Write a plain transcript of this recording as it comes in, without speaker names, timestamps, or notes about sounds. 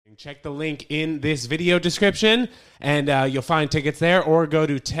check the link in this video description, and you'll find tickets there, or go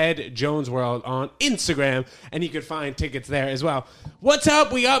to Ted Jones World on Instagram, and you can find tickets there as well. What's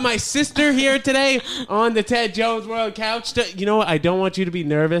up? We got my sister here today on the Ted Jones World couch. You know what? I don't want you to be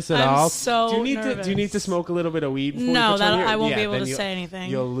nervous at all. So nervous. Do you need to smoke a little bit of weed? No, I won't be able to say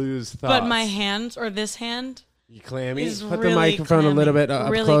anything. You'll lose thoughts. But my hands, or this hand... You clammy? Put really the microphone clammy. A little bit up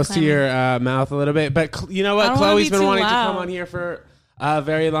really close clammy. to your mouth a little bit. But you know what? Chloe's been wanting to come on here for a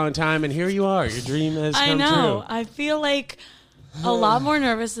very long time, and here you are. Your dream has come true. I know. I feel like a lot more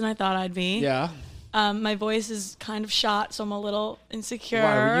nervous than I thought I'd be. Yeah. My voice is kind of shot, so I'm a little insecure.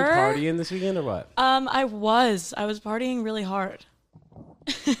 Why, were you partying this weekend or what? I was partying really hard.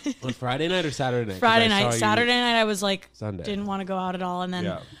 On Friday night or Saturday night? Friday night. Saturday night, I was like, Sunday. Didn't want to go out at all, and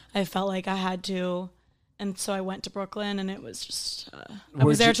then I felt like I had to. And so I went to Brooklyn, and it was just... I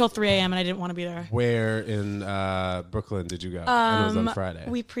was there till 3 a.m., and I didn't want to be there. Where in Brooklyn did you go? And it was on Friday.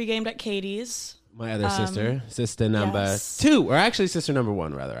 We pre-gamed at Katie's. My other sister number 2, or actually sister number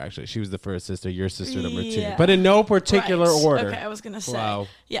 1, rather. Actually, she was the first sister, your sister number 2. But in no particular order. Okay, I was going to say. Wow.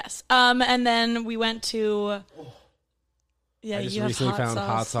 Yes. And then we went to... Yeah, I just recently found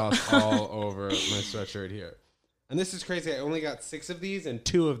hot sauce all over my sweatshirt here. And this is crazy. I only got 6 of these, and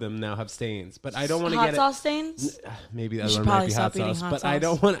 2 of them now have stains. But I don't want to get hot sauce stains. Maybe that one might be hot sauce. But I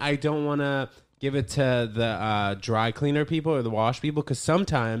don't want to give it to the dry cleaner people or the wash people, because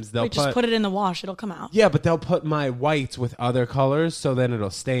sometimes they'll just put it in the wash; it'll come out. Yeah, but they'll put my whites with other colors, so then it'll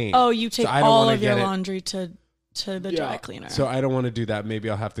stain. Oh, you take all of your laundry to the dry cleaner. So I don't want to do that. Maybe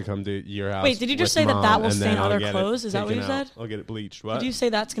I'll have to come to your house. Wait, did you just say that will stain other clothes? Is that what you said? I'll get it bleached. What? Did you say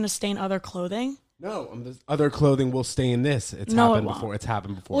that's going to stain other clothing? No, other clothing will stain this. It's happened before. It's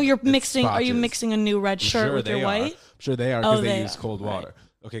happened before. Well, are you mixing a new red shirt with your white? I'm sure they are, because they use cold water.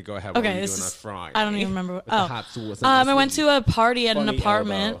 Right. Okay, go ahead. What are you doing on Friday? I don't even remember. Hot sauce. I went to a party at an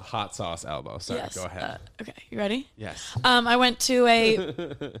apartment. Elbow, hot sauce elbow. Sorry, yes. Go ahead. Okay, you ready? Yes. I went to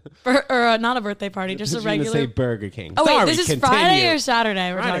not a birthday party, just a regular. Say Burger King. Oh wait, this is Friday or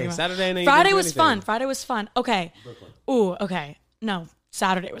Saturday? We're talking about Saturday. Friday was fun. Friday was fun. Okay. Brooklyn. Ooh. Okay. No.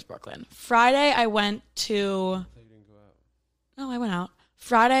 Saturday was Brooklyn. Friday, I went to... You didn't go out. No, I went out.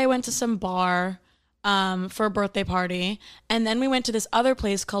 Friday, I went to some bar for a birthday party. And then we went to this other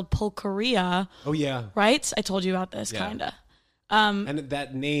place called Pulqueria. Oh, yeah. Right? I told you about this, kind of. And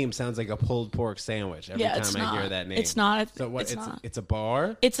that name sounds like a pulled pork sandwich every time I hear that name. It's not. So what? It's a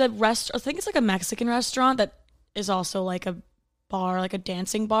bar? It's a restaurant. I think it's like a Mexican restaurant that is also like a bar, like a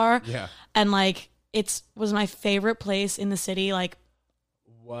dancing bar. Yeah. And like, was my favorite place in the city, like,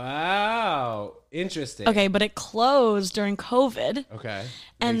 wow. Interesting. Okay, but it closed during COVID. Okay.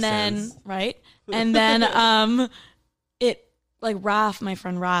 And Makes then, sense. right? And then my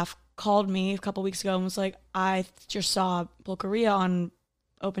friend Raph called me a couple weeks ago and was like, I just saw Pulqueria on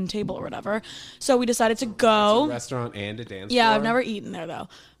Open Table or whatever. So we decided to go. It's a restaurant and a dance Yeah, floor? I've never eaten there though.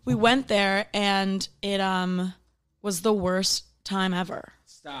 We went there and it was the worst time ever.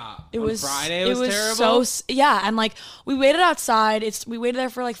 Stop. It was Friday. It was terrible. And like we waited outside. We waited there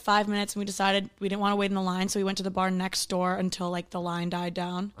for like 5 minutes, and we decided we didn't want to wait in the line, so we went to the bar next door until like the line died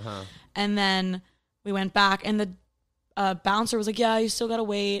down. Uh-huh. And then we went back, and the bouncer was like, "Yeah, you still gotta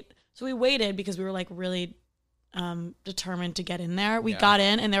wait." So we waited because we were like really determined to get in there. We got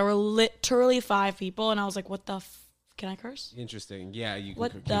in, and there were literally 5 people, and I was like, "What the? Can I curse?" Interesting. Yeah, you.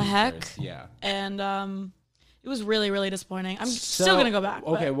 What the heck? Curse. Yeah. And it was really, really disappointing. I'm still going to go back.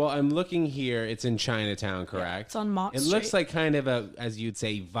 Okay, well, I'm looking here. It's in Chinatown, correct? Yeah, it's on Mott Street. It looks like kind of a, as you'd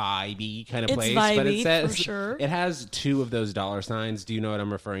say, vibey kind of place. Vibey, but it says, for sure. It has 2 of those dollar signs. Do you know what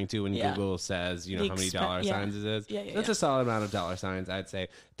I'm referring to when Google says, how many dollar signs it is? Yeah. That's a solid amount of dollar signs, I'd say.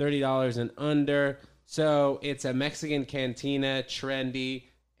 $30 and under. So it's a Mexican cantina, trendy.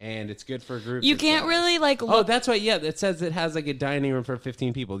 And it's good for groups. You can't really like look. Oh, that's right. Yeah, it says it has like a dining room for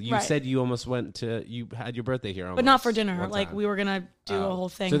 15 people. You said you almost you had your birthday here almost. But not for dinner. Like we were going to do a whole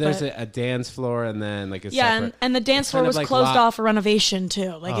thing. So there's a dance floor and then like a separate. and the dance floor was closed off for renovation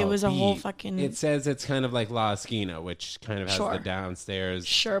too. Like it was a whole fucking. It says it's kind of like La Esquina, which kind of has the downstairs.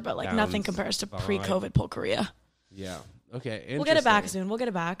 Sure, but like nothing compares to pre-COVID Pulqueria. Yeah. Okay. We'll get it back soon. We'll get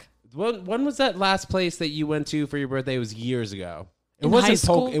it back. When was that last place that you went to for your birthday? It was years ago. It wasn't high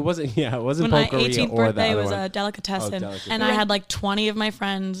school. It wasn't Pulqueria. My 18th birthday or the was other a delicatessen, and I had like 20 of my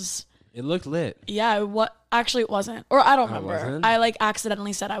friends. It looked lit. Yeah, Actually, it wasn't. Or I don't remember. wasn't? I like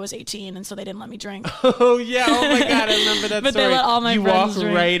accidentally said I was 18, and so they didn't let me drink. Oh yeah! Oh my god! I remember that But story. they let all my you friends walked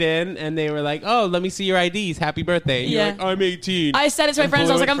drink. right in, and they were like, "Oh, let me see your IDs. Happy birthday!" And Yeah. you're like, "I'm 18." I said it to my friends.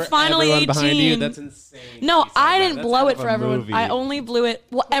 I was like, I'm finally everyone behind you. 18. That's insane. No, You said I that. didn't That's blow out it of for a everyone. movie. I only blew it.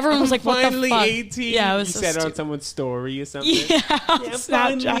 Well, everyone was like, "What finally the fuck?" 18. Yeah, it was you so said it on stupid. someone's story or something. Yeah, finally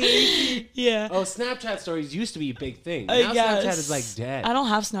Snapchat. 18. Yeah. Oh, Snapchat stories used to be a big thing. I Now guess. Snapchat is like dead. I don't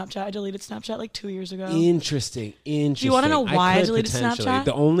have Snapchat. I deleted Snapchat like 2 years ago. Interesting. Do you wanna know why I could deleted potentially. Snapchat?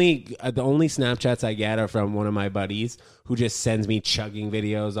 The only Snapchats I get are from one of my buddies who just sends me chugging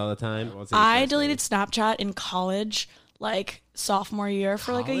videos all the time. What's I interesting? deleted Snapchat in college, like sophomore year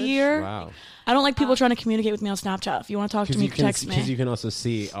for like a College? year. Wow. I don't like people trying to communicate with me on Snapchat. If you want to talk to me, text Because me. you can also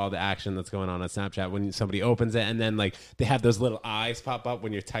see all the action that's going on Snapchat when somebody opens it, and then like they have those little eyes pop up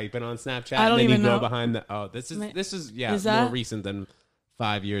when you're typing on Snapchat. I don't and then even you go know. behind the. Oh, this is Is more that- recent than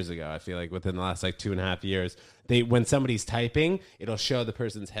 5 years ago. I feel like within the last like 2.5 years, when somebody's typing, it'll show the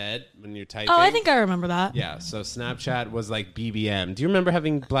person's head when you're typing. Oh, I think I remember that. Yeah, so Snapchat was like BBM. Do you remember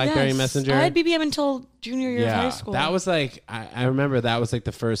having BlackBerry Yes. Messenger? I had BBM until junior year of high school. that was like I remember that was like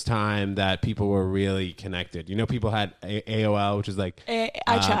the first time that people were really connected. You know, people had AOL, which is like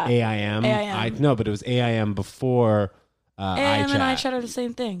iChat. AIM. AIM. No, but it was AIM before and iChat. then iChat are the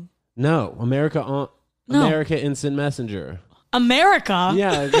same thing. No, No. America Instant Messenger. America?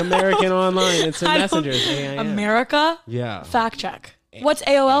 Yeah, it's American Online Instant I don't- Messenger. It's AIM. America? Yeah. Fact check. What's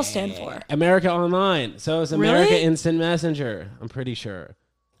AOL stand for? America Online. So it's America Really? Instant Messenger. I'm pretty sure.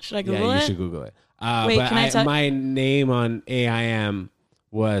 Should I Google Yeah, it? you should Google it. Wait, but can I tell- my name on AIM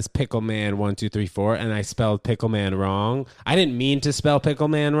was Pickleman1234, and I spelled Pickleman wrong. I didn't mean to spell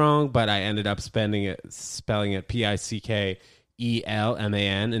Pickleman wrong, but I ended up spelling it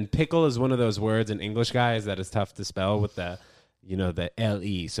PICKELMAN. And pickle is one of those words in English, guys, that is tough to spell with the the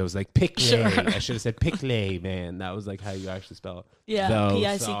LE. So it was like pickle. Sure. I should have said pickle, man. That was like how you actually spell it. Yeah, Though,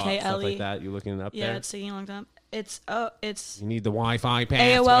 PICKLE. Stuff like that. You looking it up Yeah, there? it's taking a long time. It's You need the Wi-Fi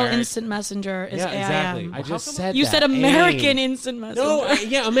password. AOL Instant Messenger is Yeah, AIM. exactly. I just said You that. said American AIM. Instant Messenger. No,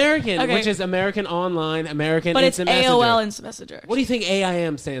 yeah, American, Okay. which is American Online, American but it's Instant Messenger. AOL Instant Messenger. What do you think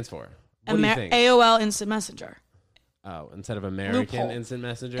AIM stands for? What do you think? AOL Instant Messenger. Oh, instead of American Loophole. Instant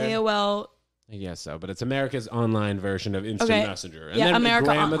Messenger? AOL. I guess so, but it's America's online version of Instant Okay. Messenger. And Yeah, then America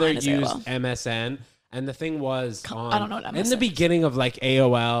my grandmother Online is used AOL. MSN. And the thing was, I don't know what in MSN the is. beginning of like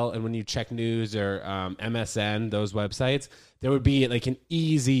AOL, and when you check news or MSN, those websites, there would be like an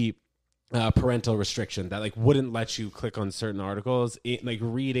easy parental restriction that like wouldn't let you click on certain articles, like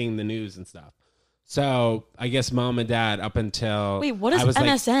reading the news and stuff. So I guess mom and dad up until Wait, what is I was, like,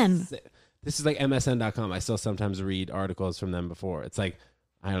 MSN? this is like MSN.com. I still sometimes read articles from them before. It's like,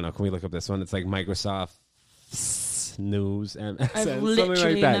 I don't know. Can we look up this one? It's like Microsoft News, MSN, something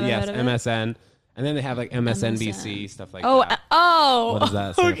literally like that. never Yes, heard of it. MSN. And then they have like MSNBC, stuff like Oh, that. oh. What does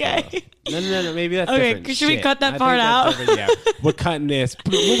that stand Okay. for? No. Maybe that's Okay, different. should we Shit. cut that I part think that's out? different, yeah, we're cutting this.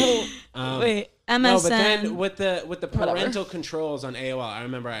 Wait, MSN. No, but then with the Whatever. parental controls on AOL, I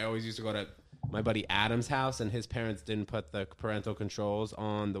remember I always used to go to my buddy Adam's house, and his parents didn't put the parental controls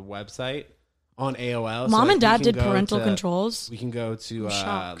on the website on AOL. Mom so, and like, dad we did can go parental to- controls. We can go to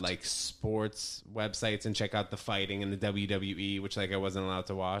shocked. like sports websites and check out the fighting and the WWE, which like I wasn't allowed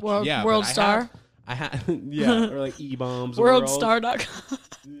to watch. World- yeah, World but Star? I had yeah, or like E-bombs. WorldStar.com.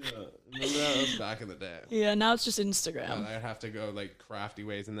 Yeah, that was back in the day. Yeah, now it's just Instagram. I'd have to go like crafty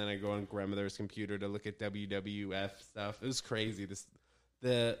ways, and then I go on grandmother's computer to look at WWF stuff. It was crazy.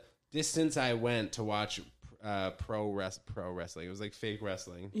 The distance I went to watch pro wrestling. It was like fake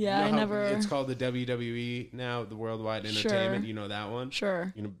wrestling. Yeah, You know I how never- It's called the WWE now, the Worldwide Entertainment. Sure. You know that one?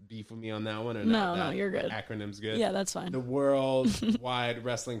 Sure. You know, beef with me on that one or No, not? no, That you're good. Acronym's good. Yeah, that's fine. The Worldwide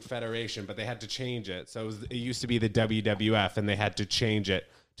Wrestling Federation, but they had to change it. So it used to be the WWF, and they had to change it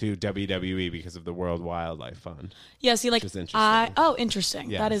to WWE because of the World Wildlife Fund. Yeah, see, like Which is interesting.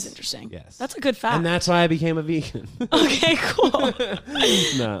 interesting. Yes. That is interesting. Yes. That's a good fact. And that's why I became a vegan. Okay, cool.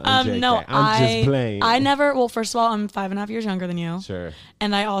 No, I'm JK. No, I'm just playing. I never. Well, first of all, I'm 5.5 years younger than you, Sure.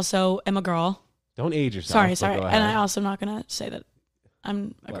 and I also am a girl. Don't age yourself. Sorry, but go and I ahead. also am not gonna say that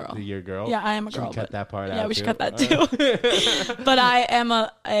I'm a girl. You're a girl? Yeah, I am a Should girl. we cut but- that part out? Yeah, we should too? cut that too. But I am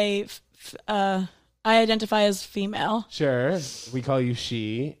I identify as female. Sure. We call you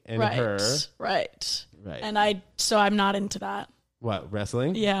she and Right. her. Right. Right. And I'm not into that. What,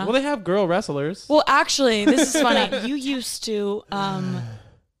 wrestling? Yeah. Well, they have girl wrestlers. Well, actually, this is funny. You used to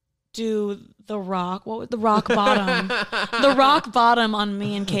do the rock. What was the rock bottom? The rock bottom on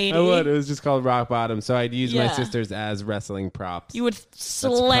me and Katie. I would. It was just called rock bottom. So I'd use my Yeah. sisters as wrestling props. You would That's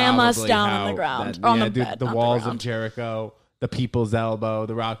slam us probably down on how the ground that- or on yeah, the dude, bed. the not walls the of ground. Jericho. the People's Elbow,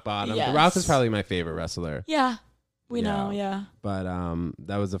 the Rock Bottom. Yes. The Rock is probably my favorite wrestler. Yeah. We Yeah. know, yeah. But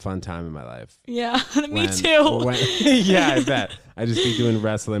that was a fun time in my life. Yeah, me too. Yeah, I bet. I just be doing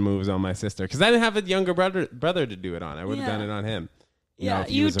wrestling moves on my sister because I didn't have a younger brother to do it on. I would have done it on him. Yeah, if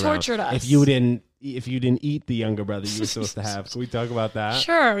he you was around. tortured us. If you didn't eat the younger brother you were supposed to have. Can we talk about that?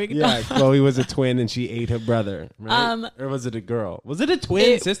 Sure, we can. Yeah, Chloe was a twin and she ate her brother. Right? Or was it a girl? Was it a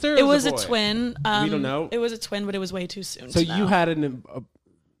twin sister? Or It was a a boy? twin. We don't know. It was a twin, but it was way too soon. So to you know. had an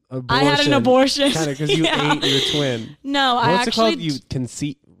abortion. I had an abortion. Kind of because you Yeah. ate your twin. No, I What's actually. it called? You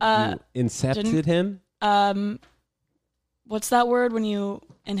you incepted him? What's that word when you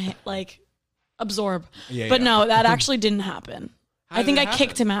absorb? Yeah, But yeah. no, that actually didn't happen. How I think did I it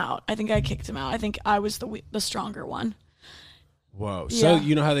kicked happen? him out. I think I was the stronger one. Whoa. So Yeah.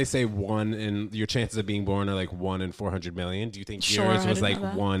 you know how they say your chances of being born are like 1 in 400 million? Do you think Sure, yours I was didn't like know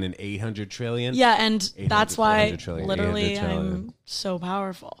that. 1 in 800 trillion? Yeah, and 800, that's why 400 trillion, literally 800 trillion. I'm so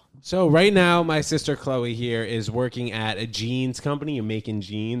powerful. So right now, my sister Chloe here is working at a jeans company. You're making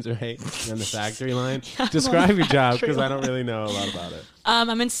jeans, right? You're on the factory line. I'm on Describe the your job factory because I line. don't really know a lot about it.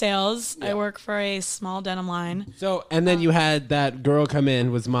 I'm in sales. I work for a small denim line. So, and then you had that girl come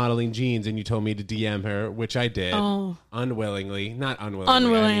in, was modeling jeans, and you told me to DM her, which I did. Oh. Unwillingly. Not unwillingly.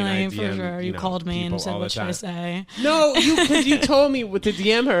 Unwillingly, I for DM, sure. You know, called me people and said, all the "What should I time. say?" No, because you told me to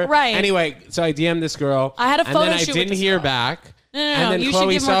DM her. Right. Anyway, so I DM'd this girl. I had a and photo then I shoot with didn't this hear girl. back. No, And then you Chloe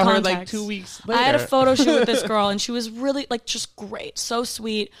should give more saw her context. like 2 weeks later. I had a photo shoot with this girl, and she was really just great, so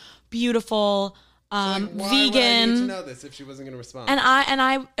sweet, beautiful, Why vegan. would I need to know this if she wasn't going to respond? And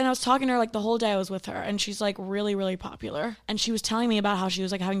I was talking to her like the whole day I was with her, and she's like really, really popular. And she was telling me about how she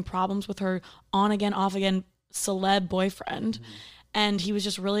was like having problems with her on again, off again celeb boyfriend, and he was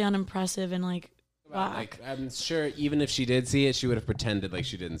just really unimpressive and like. whack. Like, I'm sure even if she did see it, she would have pretended like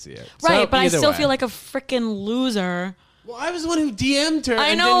she didn't see it. Right, So, but I either still way. feel like a freaking loser. Well, I was the one who DM'd her I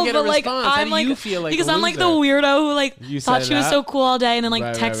and know, didn't get but a like response. I'm How do like you feel like because a I'm like the loser? weirdo who like You thought said she was that? so cool all day and then like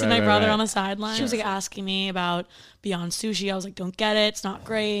Right, texted right, my right, brother right. on the sideline. She was like asking me about Beyond Sushi. I was like, don't get it. It's not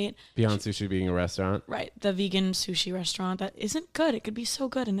great. Beyond Sushi being a restaurant. Right, the vegan sushi restaurant that isn't good. It could be so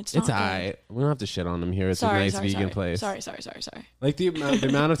good and it's It's not good. alright. We don't have to shit on them here. It's Sorry, a nice sorry, vegan sorry. place. Sorry. Like the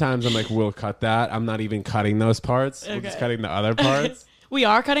amount of times I'm like, we'll cut that. I'm not even cutting those parts. We're just Okay. cutting the other parts. We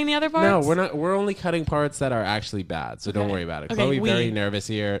are cutting the other parts. No, we're not. We're only cutting parts that are actually bad. So don't Okay. worry about it. Okay, Chloe, we. very nervous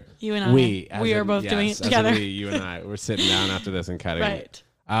here. You and I. We are both doing it as in together. we, you and I. We're sitting down after this and cutting. Right.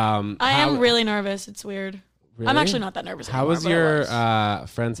 I I am really nervous. It's weird. I'm Really? actually not that nervous. How anymore, was but I your was.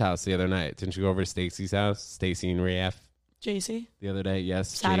 friend's house the other night? Didn't you go over to Stacy's house? Stacy and Raf JC? the other day. Yes,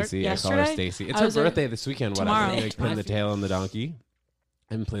 Saturday- Stacy. I call her yesterday? Stacy. It's I her was there birthday this weekend. tomorrow. Whatever. Like putting the Tomorrow. tail on the donkey.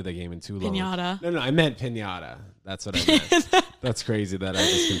 I haven't played that game in too long. Pinata. No, I meant pinata. That's what I meant. That's crazy that I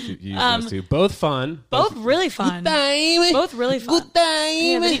just confused those two. Both fun. Both really fun. time. Both really fun. Good time.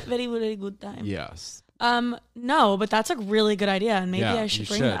 Yeah, very, very, very good time. Yes. No, but that's a really good idea, and maybe yeah, I should you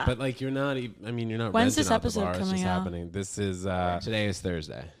bring should. that. But like, you're not. I mean, you're not. When's renting this out the episode bar. It's coming just out? happening. This is today is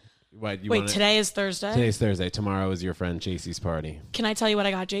Thursday. What you Wait, wanna, today is Thursday. Today's Thursday. Tomorrow is your friend JC's party. Can I tell you what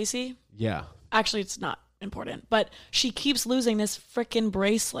I got, JC? Yeah. Actually, it's not important, but she keeps losing this freaking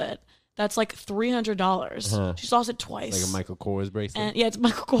bracelet that's like $300. She's lost it twice. Like a Michael Kors bracelet. And yeah, it's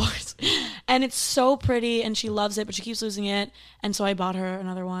Michael Kors, and it's so pretty, and she loves it, but she keeps losing it, and so I bought her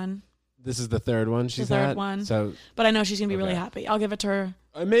another one. This is the third one she's third had. one. So But I know she's gonna be really Okay. happy. I'll give it to her.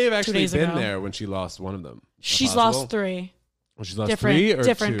 I may have actually days been ago. there when she lost one of them. Is that She's possible? lost three Well, she's lost different three or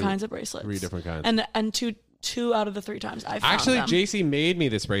different two? kinds of bracelets. 3 different kinds. And two out of the 3 times I found Actually, them. JC made me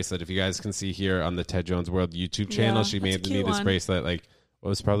this bracelet. If you guys can see here on the Ted Jones World YouTube channel, Yeah, she that's a made me cute this one. bracelet like what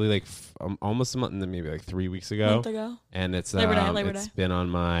was probably like almost a month, maybe like 3 weeks ago. month ago. And it's Labor it's Day. been on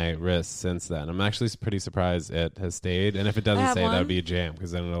my wrist since then. I'm actually pretty surprised it has stayed. And if it doesn't have stay, that one. would be a jam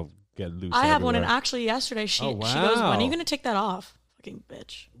because then it'll get loose. I have one, and everywhere. actually yesterday she Oh, she goes, "When are wow. you gonna take that off, fucking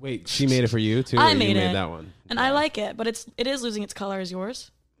bitch?" Wait, she made it for you too? I or made you made it. that one. And I like it, but it is losing its color as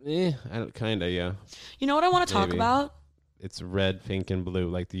yours. I don't, kinda, yeah. You know what I want to talk Maybe. about? It's red, pink, and blue,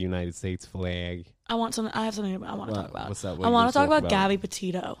 like the United States flag. I have something I want to talk about. What's that? What I you want to talk spoke about Gabby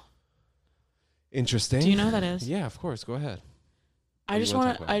Petito. Interesting. Do you know who that is? Yeah, of course. Go ahead. I do just you wanna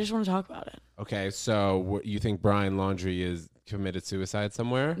want talk to about? I just want to talk about it. Okay, so you think Brian Laundrie is committed suicide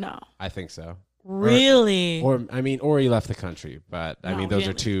somewhere? No. I think so. Really? Or he left the country. But I No, mean, those he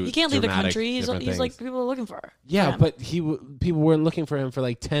are two. He can't leave the dramatic, country. He's different like things. people are looking for her. Yeah, him. but people weren't looking for him for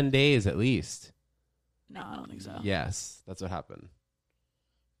like 10 days at least. No, I don't think so. Yes, that's what happened.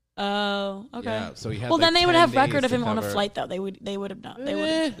 Oh, okay. Yeah, so he had Well, like then they would 10 have record days of to him on a cover- flight, though. They would have known. They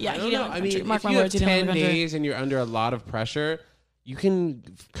would. Yeah, I he don't didn't. know. leave the I mean, country. Mark if my you words, have he didn't leave 10 the country. days and you're under a lot of pressure, you can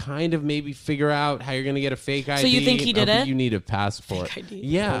kind of maybe figure out how you're going to get a fake ID. So you think he did it? You need a passport. Fake ID.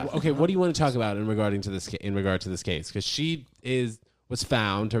 Yeah. Okay. What do you want to talk about in regard to this case? Because she was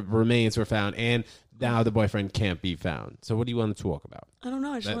found, her remains were found, and now the boyfriend can't be found. So what do you want to talk about? I don't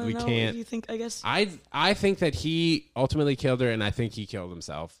know. I just want to know what you think. I guess. I think that he ultimately killed her, and I think he killed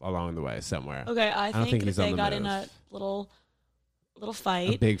himself along the way somewhere. Okay. I don't think that he's they on the got move. in a little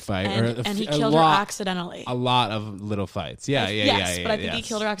fight. A big fight. And he killed her accidentally. A lot of little fights. Yeah. Yes, but I think he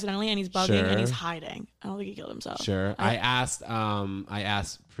killed her accidentally, and he's bugging and he's Sure. hiding. I don't think he killed himself. Sure. I asked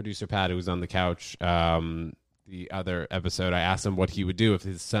producer Pat, who was on the couch the other episode, I asked him what he would do if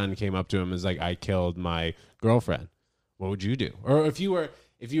his son came up to him and was like, I killed my girlfriend. What would you do? Or if you were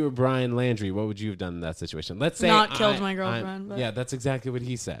Brian Landry, what would you have done in that situation? Let's say not killed my girlfriend. But... Yeah, that's exactly what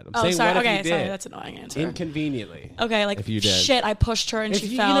he said. I'm oh, saying, sorry. what if Okay, you did? sorry. That's an annoying answer. Inconveniently. Okay, like if you did. Shit, I pushed her and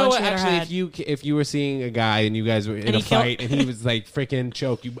she fell. You know and what? she hit her Actually, head. if you were seeing a guy and you guys were in a fight and he was like freaking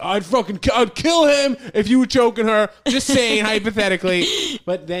choke you, I'd kill him if you were choking her. Just saying hypothetically.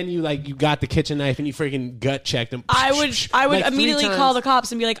 But then you got the kitchen knife and you freaking gut checked him. I would like immediately call the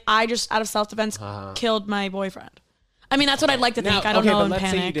cops and be like, I just out of self-defense killed my boyfriend. I mean, that's what I'd like to think. I don't know. But in let's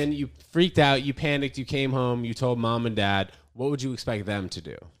panic. say you didn't. You freaked out. You panicked. You came home. You told mom and dad. What would you expect them to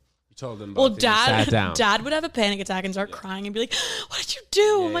do? You told them. Well, both, sat down. Dad would have a panic attack and start crying and be like, "What did you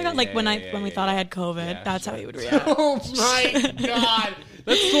do? Oh my god!" Like when we thought I had COVID, that's how he would react. Oh my god!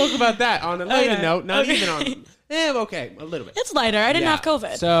 Let's talk about that on a lighter note. Not even on. Okay, a little bit. It's lighter. I didn't have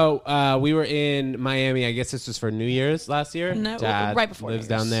COVID. So we were in Miami. I guess this was for New Year's last year. No, Dad right before lives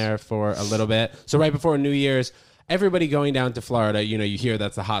New Year's. down there for a little bit. So right before New Year's, everybody going down to Florida, you hear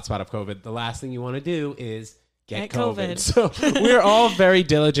that's the hot spot of COVID. The last thing you want to do is get COVID. So we're all very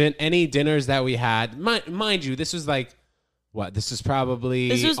diligent. Any dinners that we had, mind you, this was like, what? This was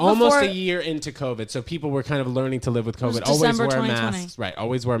probably almost a year into COVID. So people were kind of learning to live with COVID. Always December wear 2020. masks. Right.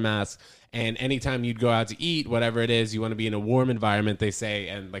 Always wear masks. And anytime you'd go out to eat, whatever it is, you want to be in a warm environment, they say,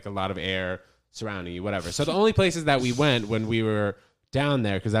 and like a lot of air surrounding you, whatever. So the only places that we went when we were down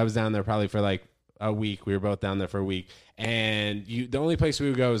there, because I was down there probably for like a week. We were both down there for a week. And the only place we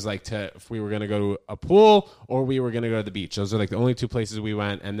would go is if we were going to go to a pool or we were going to go to the beach. Those are like the only two places we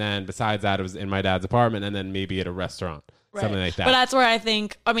went. And then besides that, it was in my dad's apartment and then maybe at a restaurant, something like that. But that's where I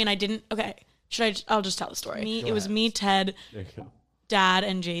think, I didn't, okay. I'll just tell the story. It was me, Ted, Dad,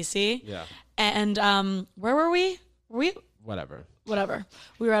 and JC. Yeah. And where were we? Whatever.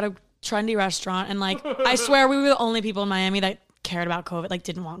 We were at a trendy restaurant. And I swear we were the only people in Miami that cared about COVID,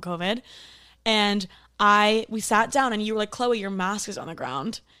 didn't want COVID. And we sat down and you were like, Chloe, your mask is on the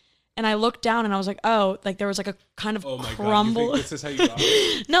ground. And I looked down and I was like, oh, there was a kind of crumble. God, you think this is how you got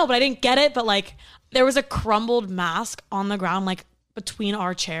it? No, but I didn't get it. But there was a crumbled mask on the ground, between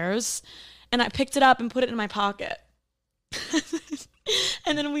our chairs. And I picked it up and put it in my pocket.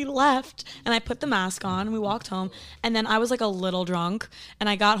 And then we left and I put the mask on and we walked home. And then I was a little drunk and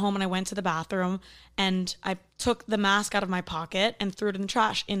I got home and I went to the bathroom and I took the mask out of my pocket and threw it in the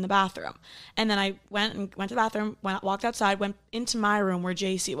trash in the bathroom. And then I went to the bathroom, walked outside, went into my room where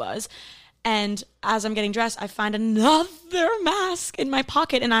JC was. And as I'm getting dressed, I find another mask in my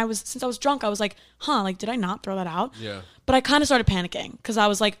pocket. And since I was drunk, I was like, did I not throw that out? Yeah. But I kind of started panicking because I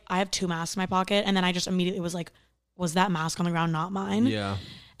was like, I have two masks in my pocket. And then I just immediately was like, was that mask on the ground not mine? Yeah.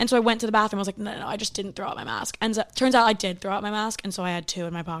 And so I went to the bathroom. I was like, no, I just didn't throw out my mask. And turns out I did throw out my mask. And so I had two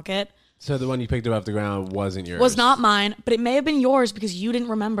in my pocket. So the one you picked up off the ground wasn't yours? Was not mine, but it may have been yours because you didn't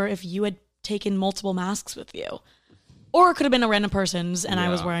remember if you had taken multiple masks with you. Or it could have been a random person's and I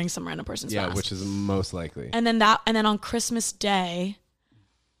was wearing some random person's mask. Yeah, which is most likely. And then on Christmas Day,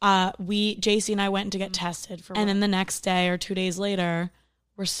 JC and I went to get tested and then the next day or 2 days later,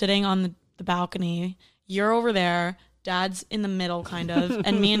 we're sitting on the balcony. You're over there, Dad's in the middle kind of,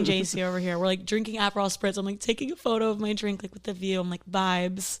 and me and JC over here. We're drinking Aperol Spritz. I'm taking a photo of my drink with the view. I'm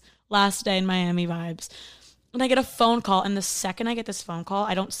vibes. Last day in Miami vibes. And I get a phone call, and the second I get this phone call,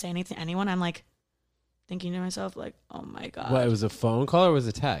 I don't say anything to anyone. I'm thinking to myself, oh my God. What, it was a phone call or was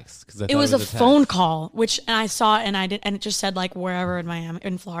it text? Because it was a phone call, and I saw it, and it just said wherever in Miami,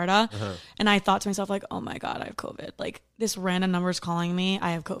 in Florida, and I thought to myself oh my God, I have COVID. This random number is calling me.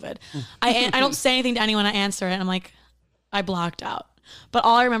 I have COVID. I don't say anything to anyone. I answer it, and I'm I blocked out. But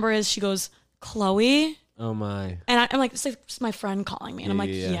all I remember is she goes, Chloe. Oh my. And I'm it's my friend calling me, and I'm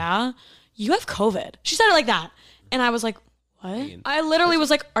yeah, you have COVID. She said it like that, and I was like, what? I literally was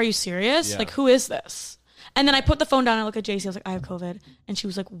like, are you serious? Yeah. Who is this? And then I put the phone down and I looked at JC. I was like, I have COVID. And she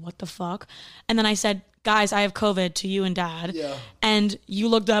was like, what the fuck? And then I said, guys, I have COVID to you and Dad. Yeah. And you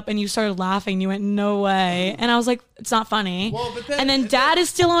looked up and you started laughing. You went, no way. And I was like, it's not funny. Well, but and then Dad is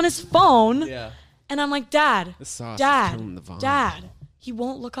still on his phone. Yeah. And I'm like, Dad, The sauce is Dad, killing the vomit. Dad. He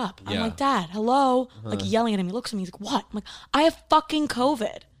won't look up. I'm Yeah. like, Dad, hello? Like yelling at him. He looks at me. He's like, what? I'm like, I have fucking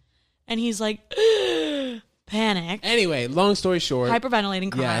COVID. And he's like, panic, Anyway, long story short.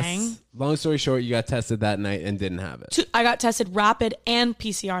 hyperventilating, crying. Yes. Long story short, you got tested that night and didn't have it. I got tested rapid and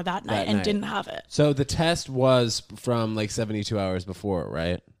PCR that night and didn't have it. So the test was from like 72 hours before,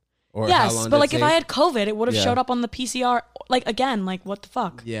 right? Or how Yes, long but did like it if I take? had COVID, it would have Yeah. showed up on the PCR. Like again, like what the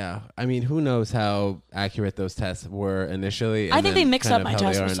fuck? Yeah, I mean, who knows how accurate those tests were initially? I and think then they mixed kind up of my how they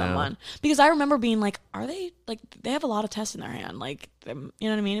test are with now. someone because I remember being like, "Are they like they have a lot of tests in their hand? Like, you know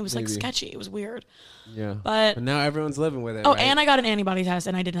what I mean? It was like Maybe. sketchy. It was weird." Yeah, But now everyone's living with it. oh, right? and I got an antibody test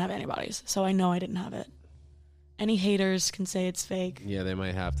and I didn't have antibodies, so I know I didn't have it. Any haters can say it's fake. Yeah, they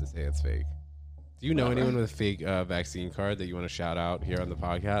might have to say it's fake. Do you know Whatever. anyone with a fake vaccine card that you want to shout out here on the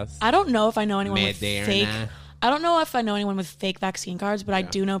podcast? I don't know if I know anyone with Moderna. fake. I don't know if I know anyone with fake vaccine cards, but I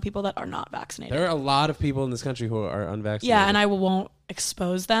do know people that are not vaccinated. There are a lot of people in this country who are unvaccinated. Yeah, and I won't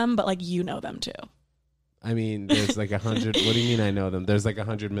expose them, but like you know them too. I mean, there's like 100. What do you mean I know them? There's like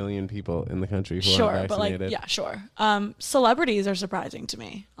 100 million people in the country who Sure, are but like vaccinated. yeah, sure. Celebrities are surprising to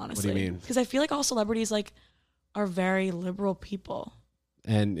me, honestly. mean? Because I feel like all celebrities like are very liberal people.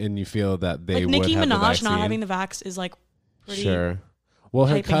 And you feel that they Like would Nicki have the Minaj vaccine. not having the vax is like pretty. Sure. Well,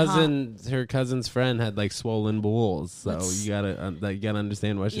 her piping hot. cousin's friend had like swollen balls, so That's- you gotta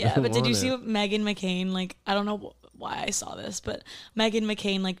understand why she. Yeah, doesn't but did you want see it. what Meghan McCain like? I don't know why I saw this, but Meghan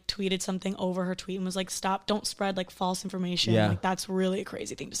McCain like tweeted something over her tweet and was like, "Stop! Don't spread like false information." Yeah. Like that's really a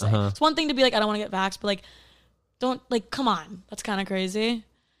crazy thing to say. Uh-huh. It's one thing to be like, "I don't want to get vaxxed," but like, don't like, come on, that's kind of crazy.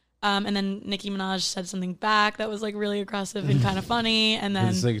 And then Nicki Minaj said something back that was like really aggressive and kind of funny, and then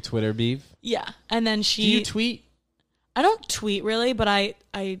It's like Twitter beef. yeah, and then she. Do you tweet? I don't tweet really, but I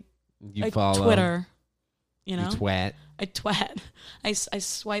You follow Twitter. You know, You twat. I twat. I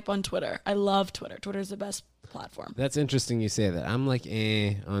swipe on Twitter. I love Twitter. Twitter's the best platform. That's interesting you say that. I'm like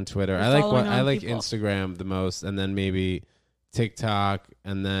on Twitter. You're I like following I on like people. Instagram the most, and then maybe TikTok,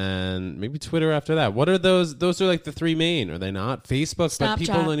 and then maybe Twitter after that. What are those? Those are like the three main, are they not? Facebook, but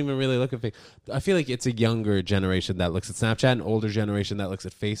people Snapchat. don't even really look at Facebook. I feel like it's a younger generation that looks at Snapchat, an older generation that looks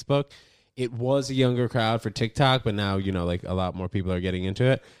at Facebook. It was a younger crowd for TikTok, but now, you know, like a lot more people are getting into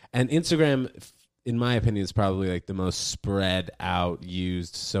it. And Instagram, in my opinion, is probably like the most spread out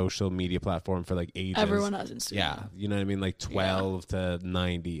used social media platform for like ages. Everyone has Instagram. Yeah, you know what I mean? Like 12 to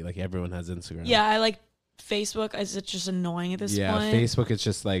 90, like everyone has Instagram. Yeah, I like Facebook. Is it just annoying at this Yeah, point? Facebook is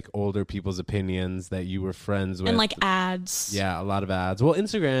just like older people's opinions that you were friends with. And like ads. Yeah, a lot of ads. Well,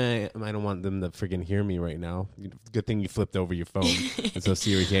 Instagram, I don't want them to freaking hear me right now. Good thing you flipped over your phone, and so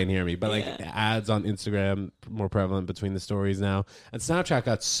Siri can't hear me. But like ads on Instagram, more prevalent between the stories now. And Snapchat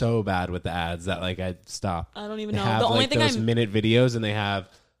got so bad with the ads that like I stopped. I don't even They know. have The only like thing those minute videos, and they have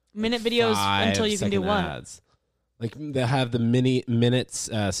minute videos until you can do 5-second what? ads. Like they have the minutes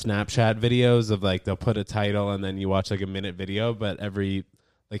Snapchat videos of like they'll put a title and then you watch like a minute video, but every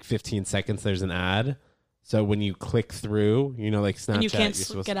like 15 seconds there's an ad. So when you click through, you know, like Snapchat, And you can't you're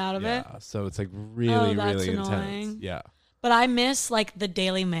supposed get out of it? Yeah, so it's like really, that's really annoying. intense. Yeah. But I miss like the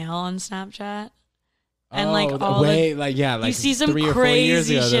Daily Mail on Snapchat. And Oh, like the all way, the, like yeah, like see some 3 or 4 years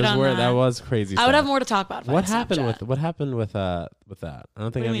crazy ago, shit those on were- that. was crazy. I would stuff. have more to talk about. What on happened Snapchat. with that? I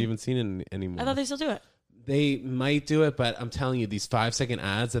don't think do you I've mean? even seen it anymore. I thought they still do it. They might do it, but I'm telling you, these 5-second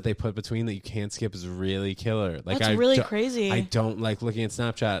ads that they put between that you can't skip is really killer. Like That's I really do- crazy. I don't like looking at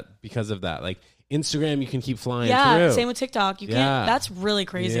Snapchat because of that. Like Instagram, you can keep flying Yeah, through. same with TikTok. You Yeah. can't. That's really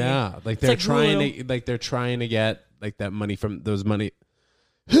crazy. Yeah, like It's they're like trying Hulu. they're trying to get like that money from the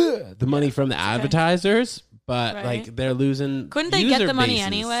money from the advertisers, but Right. like they're losing. Couldn't they get user the money bases.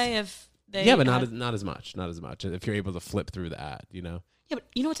 anyway if they? Yeah, but not had- as much. Not as much. If you're able to flip through the ad, you know. Yeah, but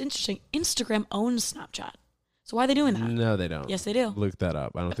you know what's interesting? Instagram owns Snapchat. So why are they doing that? No, they don't. Yes, they do. Look that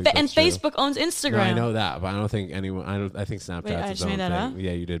up. I don't think. And that's true. Facebook owns Instagram. No, I know that, but I don't think anyone. I think Snapchat's Wait, I its just own made that thing. up?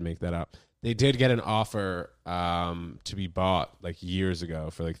 Yeah, you did make that up. They did get an offer to be bought like years ago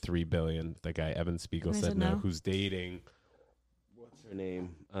for like $3 billion. That guy Evan Spiegel And they said said no. no? Who's dating? What's her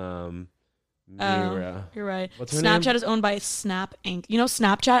name? Oh, Mira. you're right. What's her Snapchat name? is owned by Snap Inc. You know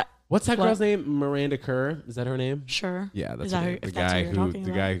Snapchat? What's that What? girl's name? Miranda Kerr. Is that her name? Sure. Yeah, that's Is that her who- name. if that's who you're talking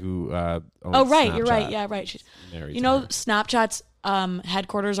the about? guy who owns Oh, right. You're Snapchat. right. Yeah, right. Married You to know, her. Snapchat's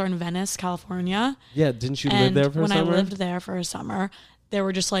headquarters are in Venice, California. Yeah, didn't you live And there for a when summer? I lived there for a summer, there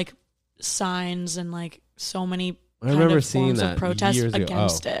were just like signs and like so many I kind remember of seeing forms that of protest years ago.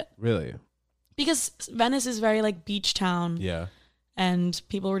 against Oh, it. Really? Because Venice is very like beach town, Yeah. and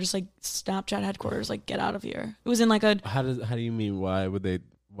people were just like Snapchat headquarters, like get out of here. It was in like a How do you mean? Why would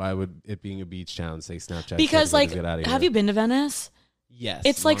it being a beach town say Snapchat? because headquarters, like get out of have here? you been to Venice? Yes.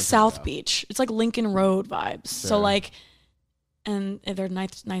 It's like long time South ago. Beach. It's like Lincoln Road vibes. So Sure. like, and there are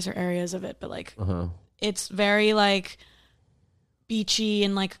nicer areas of it, but like Uh-huh. it's very like beachy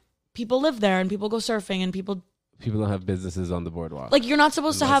and like people live there and people go surfing and people People don't have businesses on the boardwalk. like you're not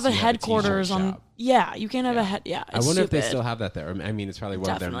supposed to Unless have a you have a t-shirt headquarters on. shop. Yeah, you can't have Yeah. a head. Yeah, I it's wonder if they stupid. still have that there. I mean, it's probably one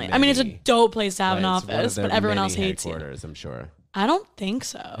Definitely. of their I mean, it's a many- dope place to have an right, it's one of office, their but everyone many else hates you. headquarters, I'm sure. I don't think It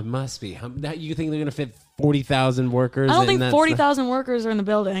so. must be. That you think they're going to fit 40,000 workers? I don't in think that 40,000 workers are in the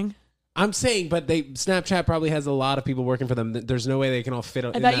building. I'm saying, but Snapchat probably has a lot of people working for them. There's no way they can all fit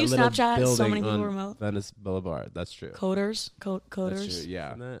in bet that you little Snapchat has so building many people on remote. Venice Boulevard. That's true. Coders, That's coders. true.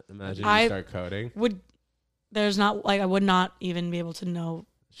 Yeah. Imagine I- you start coding. There's not like I would not even be able to know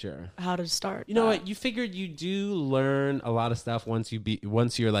Sure. how to start. You know that. what? You figured you do learn a lot of stuff once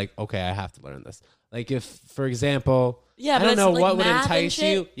you're like, okay, I have to learn this. Like if, for example, Yeah, I but don't it's know like what would math and entice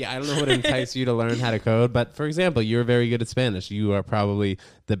shit. you. Yeah, I don't know what would entice you to learn how to code. But for example, you're very good at Spanish. You are probably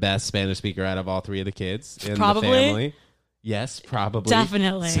the best Spanish speaker out of all three of the kids in Probably. the family. Yes, probably.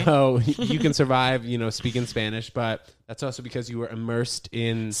 Definitely. So you can survive, speaking Spanish, but that's also because you were immersed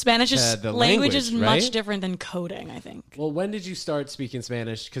in Spanish is the language is right? much different than coding. I think. Well, when did you start speaking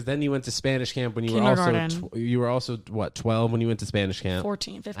Spanish? Because then you went to Spanish camp when you Kindergarten. were also what 12 when you went to Spanish camp,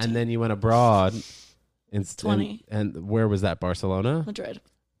 14, 15, and then you went abroad. 20. And where was that? Barcelona. Madrid.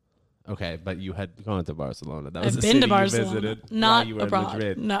 Okay, but you had gone to Barcelona. That was I've the been city to you Barcelona, visited not while you were abroad. in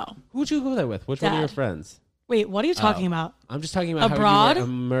Madrid. No. Who'd you go there with? Which one of your Dad. friends? Wait, what are you talking about? I'm just talking about Abroad? how you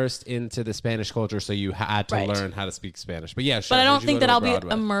were immersed into the Spanish culture, so you had to Right. learn how to speak Spanish. But yeah, sure. But I who'd don't you think go that to I'll be abroad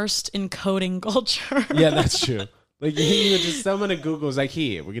with? immersed in coding culture. Yeah, that's true. Like you just someone at Google's like,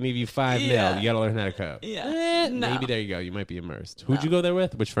 here, we're gonna give you $5 Yeah. million. You gotta learn how to code. Yeah. No. Maybe there you go. You might be immersed. Who'd you go there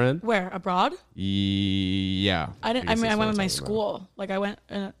with? Which friend? Where abroad? Yeah. I guess didn't. I mean, that's I what went I'm with my talking about. school. Like I went.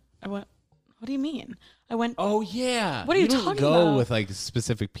 What do you mean? I went. Oh yeah. What are you don't talking go about? with like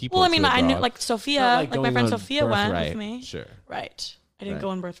specific people. Well, I mean, to I knew abroad. like It's Sophia. not Like my going friend on Sophia went Birthright. with me. Sure. Right. I didn't Right. go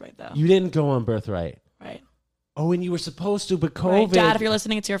on Birthright though. You didn't go on Birthright. Right. Oh, and you were supposed to, but Right. COVID. Dad, if you're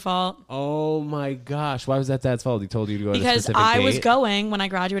listening, it's your fault. Oh my gosh! Why was that Dad's fault? He told you to go to a Because specific I was date? going when I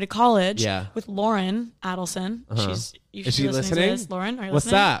graduated college Yeah. with Lauren Adelson. She's you Is should be she listening listening? to this. Lauren, are you What's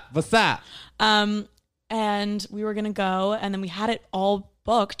listening? that? What's that? And we were gonna go, and then we had it all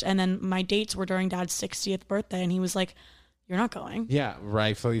booked, and then my dates were during Dad's 60th birthday, and he was like, "You're not going." Yeah,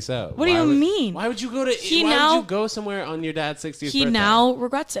 rightfully so. What do you mean? Why would you go to? He why now- would you go somewhere on your dad's 60th He birthday? now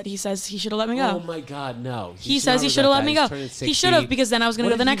regrets it. He says he should have let me go. Oh my God, no! He should says not he should have regret let me that. go. He's turning He 60. should have, because then I was going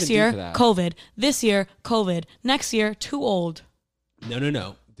to What go the did he next even do year. for that? COVID. This year, COVID. Next year, too old.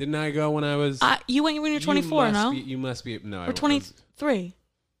 No. Didn't I go when I was? You went when you're 24, you must no? Be, you must be. No, Or 23.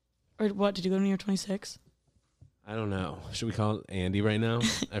 Or what? Did you go when you were 26? I don't know. Should we call it Andy right now?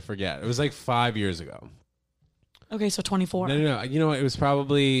 I forget. It was like 5 years ago. Okay, so 24. No. You know what? It was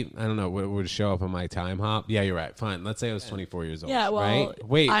probably, I don't know, what would show up on my time hop. Yeah, you're right. Fine. Let's say I was 24 years old. Yeah, well, right?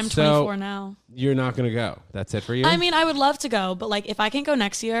 Wait, I'm so 24 now. you're not going to go. That's it for you? I mean, I would love to go, but like if I can't go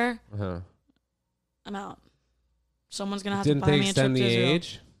next year, uh-huh. I'm out. Someone's going to have Didn't to buy they me a trip extend to the Israel.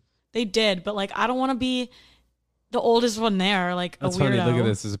 age? They did, but like I don't want to be the oldest one there, like That's a weirdo. funny. Look at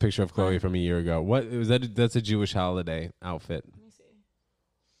this. This is a picture of Chloe from a year ago. What was that? That's a Jewish holiday outfit. Let me see.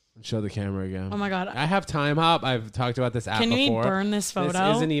 Show the camera again. Oh my God. I have Time Hop. I've talked about this app Can you before. burn this photo?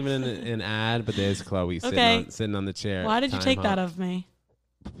 This isn't even an ad, but there's Chloe Okay. sitting on the chair. Why did you Time take Hop. that of me?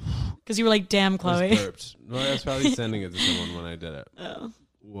 Because you were like, damn, I Chloe. was burped. Well, I was probably sending it to someone when I did it. Oh.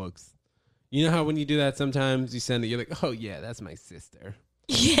 Whoops. You know how when you do that sometimes you send it, you're like, oh yeah, that's my sister.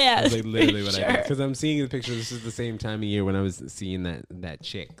 Yeah. That's like literally what I did. sure. Because I'm seeing the picture. This is the same time of year when I was seeing that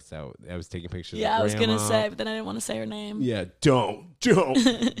chick. So I was taking pictures Yeah, of I was going to grandma. say, but then I didn't want to say her name. Yeah, don't.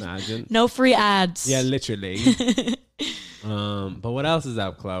 Imagine. No free ads. Yeah, literally. But what else is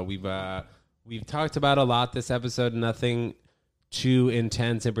up, Chloe? We've talked about a lot this episode. Nothing too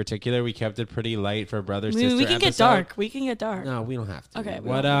intense in particular. We kept it pretty light for brother sister. We can get episode. dark. We can get dark. No, we don't have to. Okay, we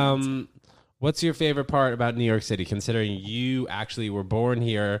What don't what's your favorite part about New York City? Considering you actually were born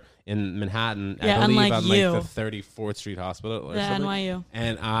here in Manhattan, Yeah, I believe unlike on you. like the 34th Street Hospital or The something. NYU.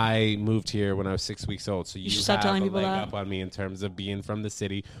 And I moved here when I was 6 weeks old. So you should stop have telling a people leg that. up on me in terms of being from the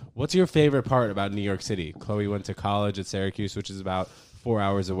city. What's your favorite part about New York City? Chloe went to college at Syracuse, which is about 4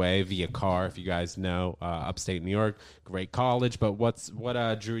 hours away via car, if you guys know, upstate New York. Great college, but what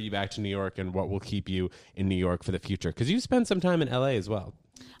drew you back to New York, and what will keep you in New York for the future? Because you spent some time in LA as well.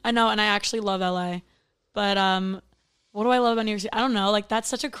 I know, and I actually love LA. But What do I love about New York City? I don't know. Like, that's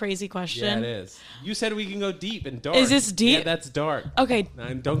such a crazy Yeah, question. it is. You said we can go deep and dark. Is this deep? Yeah, that's dark. Okay.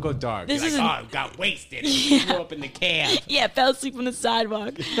 No, don't go dark. This You're isn't- like, oh, I got wasted. Yeah. Grew up in the cab. Yeah, fell asleep on the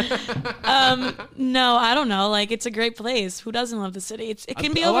sidewalk. No, I don't know. Like, it's a great place. Who doesn't love the city? It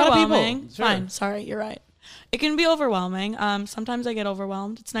can be A lot of people, overwhelming. sure. Fine. Sorry, you're right. It can be overwhelming. Sometimes I get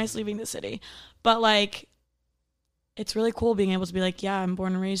overwhelmed. It's nice leaving the city. But, like, it's really cool being able to be like, yeah, I'm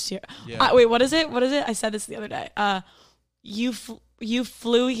born and raised here. Yeah. Wait, what is it? What is it? I said this the other day. You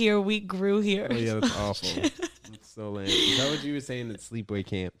flew here. We grew here. Oh, yeah, that's awful. That's so lame. Is that what you were saying at Sleepaway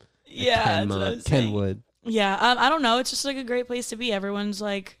Camp? Yeah, that's what I was saying. Kenwood. Yeah, I don't know. It's just like a great place to be. Everyone's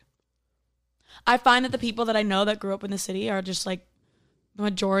like, I find that the people that I know that grew up in the city are just like, the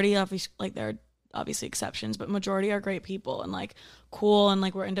majority, obviously, like there are obviously exceptions, but majority are great people and like cool and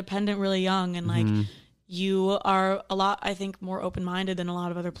like we're independent really young and like you are a lot, I think, more open-minded than a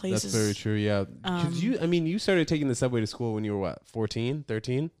lot of other places. That's very true, yeah. Because you started taking the subway to school when you were what, 14,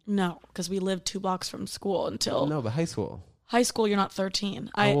 13? No, because we lived 2 blocks from school until No, but high school. high school. You're not 13. old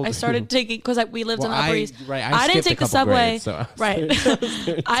are I you? started taking, because we lived in the Upper East. Right, I didn't skipped take a the couple subway. grades, so I was Right.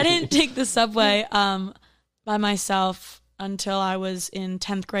 13. I didn't take the subway by myself until I was in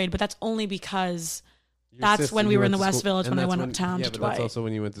 10th grade, but that's only because Your that's sister- when we you were in went the to West school- Village and when I that's went uptown Yeah, to but Dwight. that's also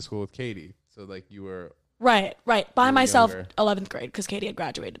when you went to school with Katie. So, like, you were... Right. By You were myself, younger. 11th grade, because Katie had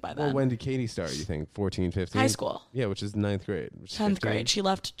graduated by then. Well, when did Katie start, you think? 14, 15? High school. Yeah, which is 9th grade. Which is 10th 15. grade. She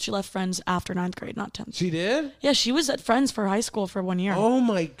left Friends after 9th grade, not 10th. She did? Yeah, she was at Friends for high school for 1 year. Oh,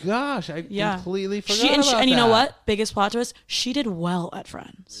 my gosh. I Yeah. completely forgot She about that. and you know what? Biggest plot twist, she did well at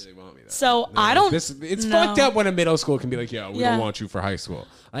Friends. They want me that. So No, I don't It's know. fucked up when a middle school can be like, we Yeah. don't want you for high school.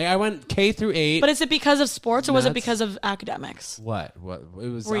 Like, I went K through 8. But is it because of sports or was it That's- because of academics? What? It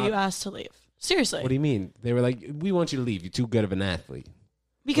was... Were you asked to leave? Seriously. What do you mean? They were like, we want you to leave. You're too good of an athlete.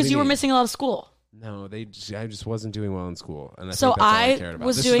 Because do you you were mean? missing a lot of school. No, I just wasn't doing well in school. And So think that's all I cared about.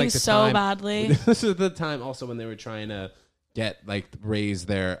 was This is doing like the so time- badly. This is the time also when they were trying to raise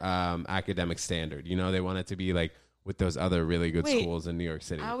their academic standard. You know, they wanted to be like with those other really good Wait, schools in New York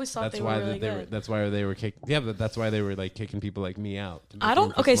City. I always thought that's they were why really they good. That's why they were kicking. Yeah, but that's why they were like kicking people like me out. to make I room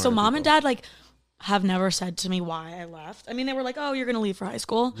don't. for Okay, so smarter mom and people. dad like have never said to me why I left. I mean, they were like, "Oh, you're gonna leave for high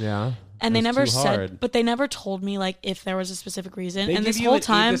school," Yeah, and they It's never too said. hard. But they never told me like if there was a specific reason. They and give this you whole the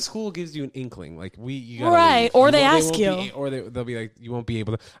time, school gives you an inkling, like you gotta Right, leave. or they won't- ask won't be- you. or they'll be like, you won't be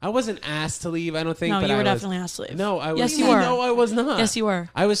able to. I wasn't asked to leave. I don't think. no, but you I were was, definitely asked to leave. No, I was. Yes, you were. No, I was not. Yes, you were.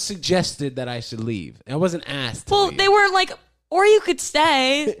 I was suggested that I should leave. I wasn't asked to Well, leave. they weren't like, or you could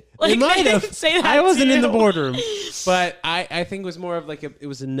stay. Like, They might have. didn't say that I wasn't to in the you. boardroom, but I think it was more of like it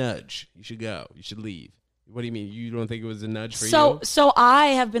was a nudge. You should go. You should leave. What do you mean? You don't think it was a nudge for you? So I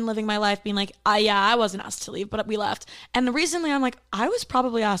have been living my life being like, I wasn't asked to leave, but we left. And the reason I'm like, I was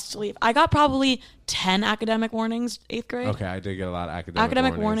probably asked to leave. I got probably 10 academic warnings 8th grade. Okay, I did get a lot of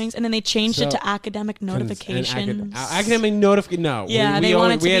Academic warnings, and then they changed it So- to academic notifications. Academic notification. No. Yeah, we they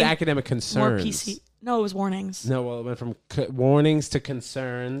wanted to we had be academic concerns. More PC. No, it was warnings. No, well, it went from warnings to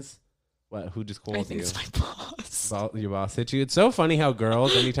concerns. What? Who just called I think you? it's my boss. Your boss hit you. It's so funny how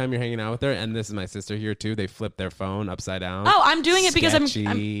girls, anytime you're hanging out with her, and this is my sister here too, they flip their phone upside down. Oh, I'm doing it because I'm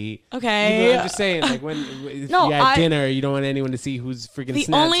Sketchy. okay. You know, I'm just saying, like when if No, you're at I- dinner, you don't want anyone to see who's freaking.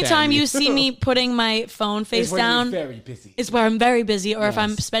 The only Snapchatting time you see me putting my phone is face when you're down very busy. is where I'm very busy, or if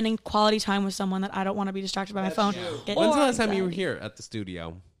I'm Yes. spending quality time with someone that I don't want to be distracted by my phone. Get When's the more last time you were anxiety. here at the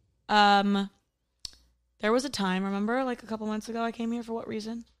studio? There was a time, remember, like a couple months ago, I came here for what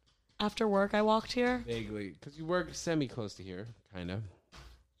reason? After work, I walked here. Vaguely, because you work semi close to here, kind of.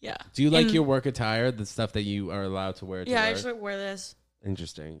 Yeah. Do you like In- your work attire, the stuff that you are allowed to wear? To Yeah, I work? just wear this.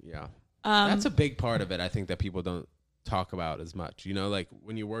 Interesting. Yeah, Um, that's a big part of it. I think that people don't talk about as much. You know, like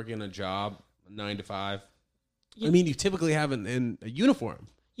when you work in a job, 9 to 5. I mean, you typically have in a uniform.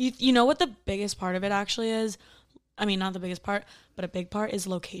 you know what the biggest part of it actually is? I mean, not the biggest part, but a big part is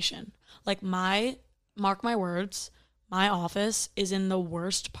location. Like mark my words, my office is in the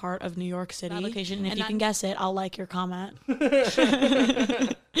worst part of New York City. Location, and if you can guess it, I'll like your comment.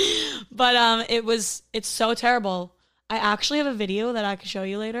 But it's so terrible. I actually have a video that I could show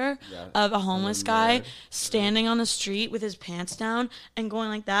you later of a homeless guy standing on the street with his pants down and going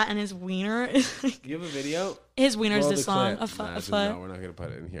like that, and his wiener is like, You have a video? his wiener's Roll this the long, clip. a foot. No, we're not gonna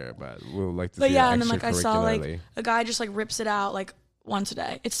put it in here, but we'll like to But see yeah, it and then like I saw like extracurricularly. a guy just like rips it out like once a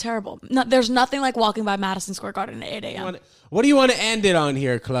day. It's terrible. No, there's nothing like walking by Madison Square Garden at 8 a.m. What do you want to end it on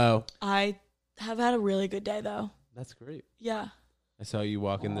here, Chloe? I have had a really good day though. That's great. Yeah. I saw you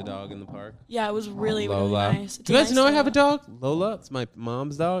walking the dog in the park. Yeah, it was really, really Lola. nice. It's Do you guys nice know I have a dog. dog? Lola? It's my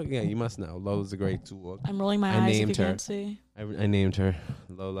mom's dog. Yeah, you must know. Lola's a great dog. I'm rolling my I eyes if you named her. can't see. I named her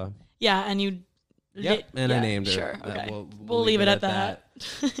Lola. Yeah, and you Yep, and I named her. Sure, okay. We'll leave it at that.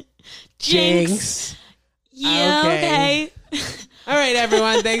 Jinx. Yeah, okay. All right,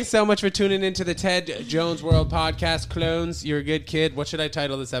 everyone. Thanks so much for tuning into the Ted Jones World Podcast. Clones, you're a good kid. What should I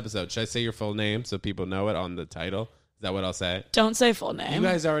title this episode? Should I say your full name so people know it on the title? Is that what I'll say? Don't say full name. You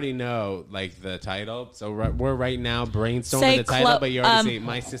guys already know, like, the title. So we're right now brainstorming the title, but you already say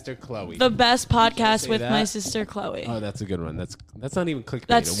My Sister Chloe. The best podcast with my sister Chloe. Oh, that's a good one. That's not even clickbait.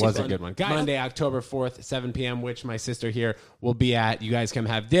 That's It was a good one. Guys, Monday, October 4th, 7 p.m., which my sister here will be at. You guys come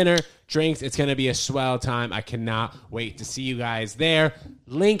have dinner, drinks. It's going to be a swell time. I cannot wait to see you guys there.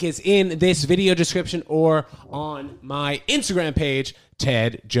 Link is in this video description or on my Instagram page,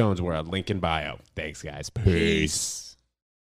 Ted Jones World. Link in bio. Thanks, guys. Peace.